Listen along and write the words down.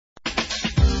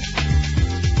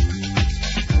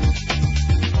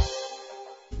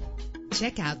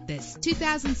Check out this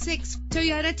 2006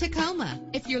 Toyota Tacoma.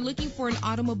 If you're looking for an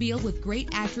automobile with great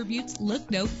attributes, look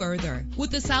no further.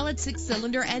 With a solid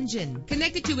 6-cylinder engine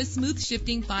connected to a smooth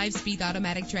shifting 5-speed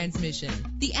automatic transmission,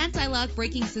 the anti-lock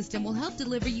braking system will help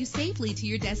deliver you safely to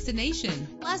your destination.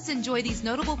 Plus, enjoy these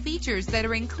notable features that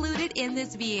are included in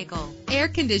this vehicle: air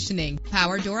conditioning,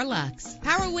 power door locks,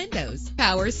 power windows,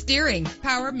 power steering,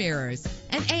 power mirrors,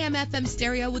 an AM/FM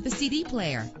stereo with a CD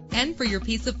player. And for your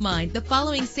peace of mind, the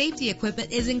following safety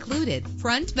equipment is included: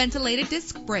 front ventilated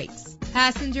disc brakes,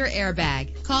 passenger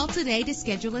airbag. Call today to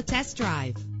schedule a test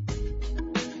drive.